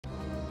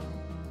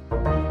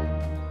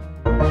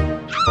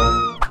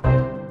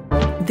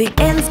The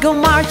ants go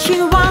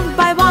marching one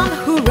by one,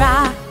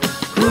 hurrah,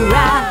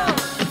 hurrah.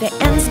 The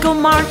ants go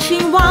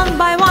marching one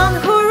by one,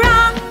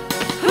 hurrah,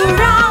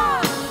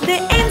 hurrah.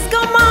 The ants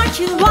go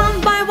marching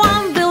one by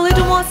one. The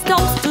little one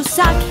stops to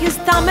suck his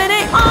thumb, and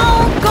they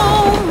all go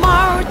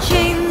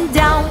marching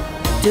down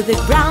to the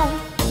ground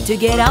to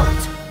get out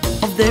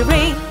of the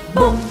rain.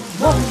 Boom,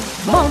 boom,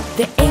 boom.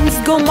 The ants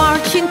go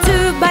marching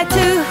two by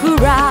two,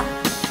 hurrah,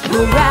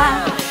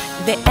 hurrah.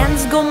 The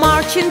ants go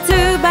marching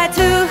two by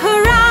two,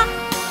 hurrah,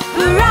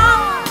 hurrah.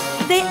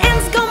 The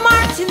ants go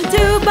marching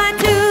two by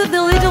two.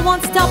 The little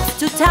one stops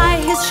to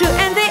tie his shoe,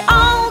 and they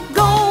all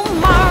go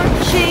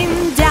marching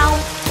down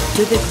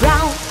to the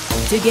ground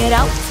to get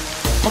out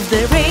of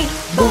the rain.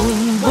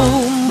 Boom,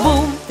 boom,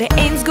 boom. The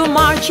ants go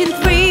marching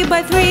three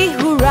by three,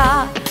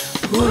 hurrah,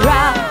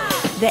 hurrah.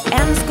 The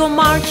ants go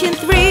marching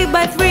three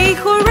by three,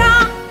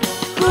 hurrah,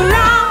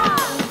 hurrah.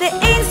 The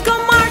ants go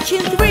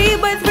marching three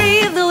by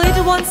three. The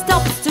little one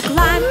stops to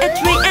climb a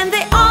tree, and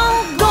they all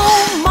go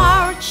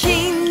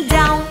marching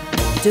down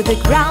to the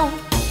ground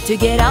to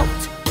get out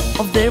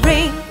of the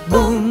rain.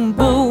 Boom,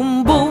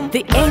 boom, boom.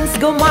 The ants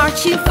go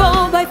marching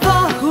four by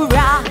four,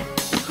 hurrah,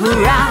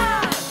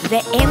 hurrah.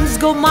 The ants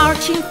go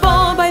marching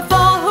four by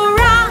four,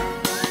 hurrah,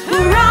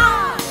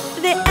 hurrah.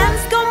 The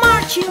ants go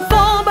marching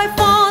four by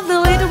four. The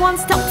little one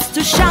stops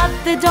to shut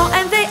the door,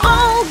 and they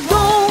all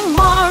go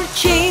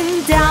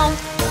marching down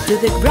to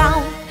the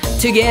ground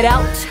to get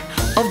out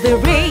of the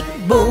rain.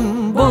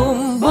 Boom,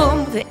 boom,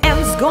 boom. The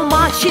ants go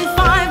marching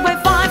five by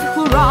five,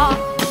 hurrah,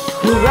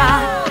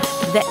 hurrah.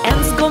 The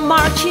ants go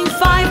marching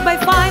five by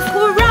five,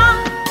 hurrah,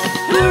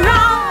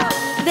 hurrah.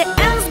 The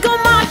ants go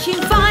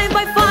marching five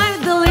by five.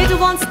 The little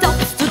one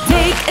stops to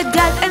take a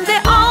dive, and they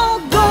all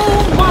go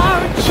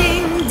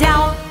marching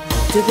down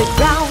to the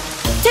ground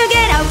to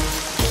get out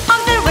of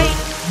the rain.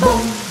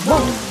 Boom,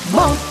 boom,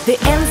 boom. The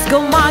ants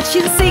go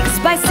marching six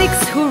by six,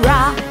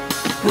 hurrah,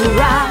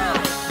 hurrah.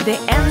 The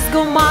ants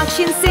go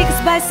marching six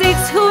by six,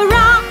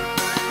 hurrah,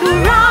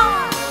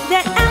 hurrah.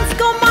 The ants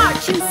go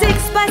marching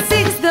six by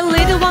six. The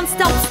little one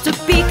stops to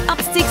pick up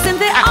sticks, and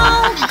they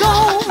all go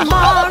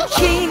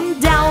marching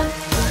down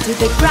to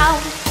the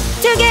ground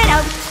to get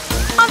out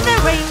of the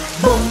rain.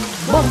 Boom,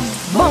 boom,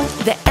 boom.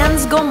 The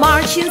ants go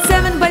marching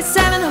seven by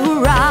seven,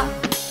 hurrah,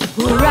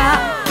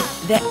 hurrah.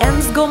 The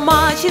ants go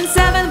marching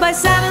seven by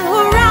seven,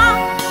 hurrah,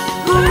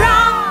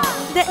 hurrah.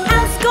 The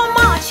ants go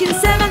marching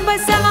seven by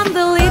seven.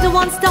 The little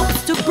one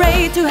stops to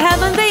pray to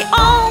heaven. They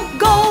all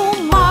go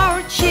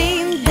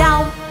marching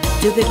down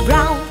to the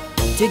ground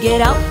to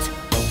get out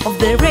of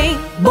the rain.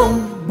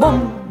 Boom, boom,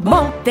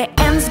 boom. The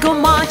ants go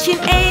marching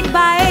eight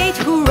by eight,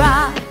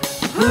 hurrah,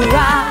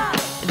 hurrah.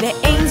 The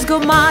ants go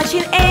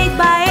marching eight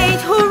by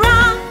eight,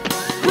 hurrah,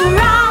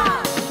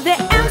 hurrah. The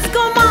ants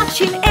go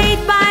marching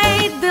eight by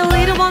eight. The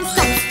little one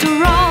stops to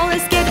roll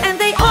his skate, and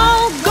they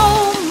all go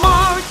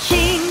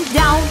marching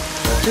down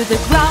to the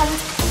ground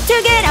to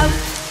get out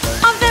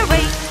of the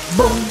rain.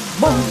 Boom,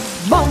 boom,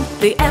 boom.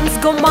 The ants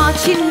go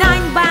marching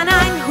nine by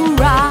nine,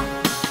 hurrah,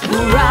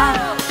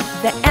 hurrah.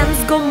 The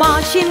ants go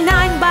marching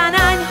nine by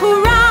nine,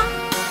 hurrah,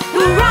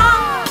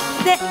 hurrah.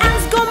 The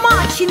ants go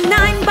marching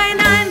nine by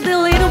nine. The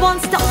little one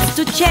stops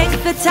to check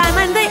the time,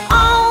 and they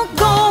all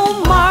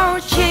go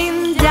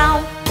marching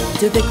down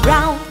to the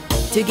ground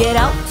to get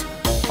out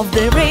of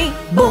the rain.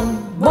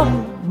 Boom,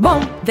 boom,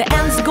 boom. The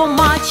ants go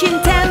marching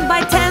 10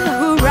 by 10,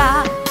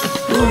 hurrah,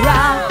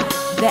 hurrah.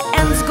 The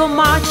ants go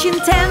marching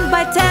 10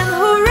 by 10,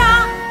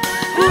 hurrah,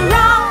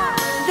 hurrah.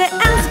 The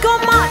ants go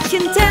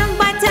marching 10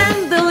 by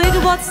 10. The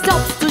little one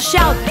stops to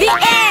shout, the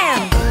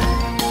end!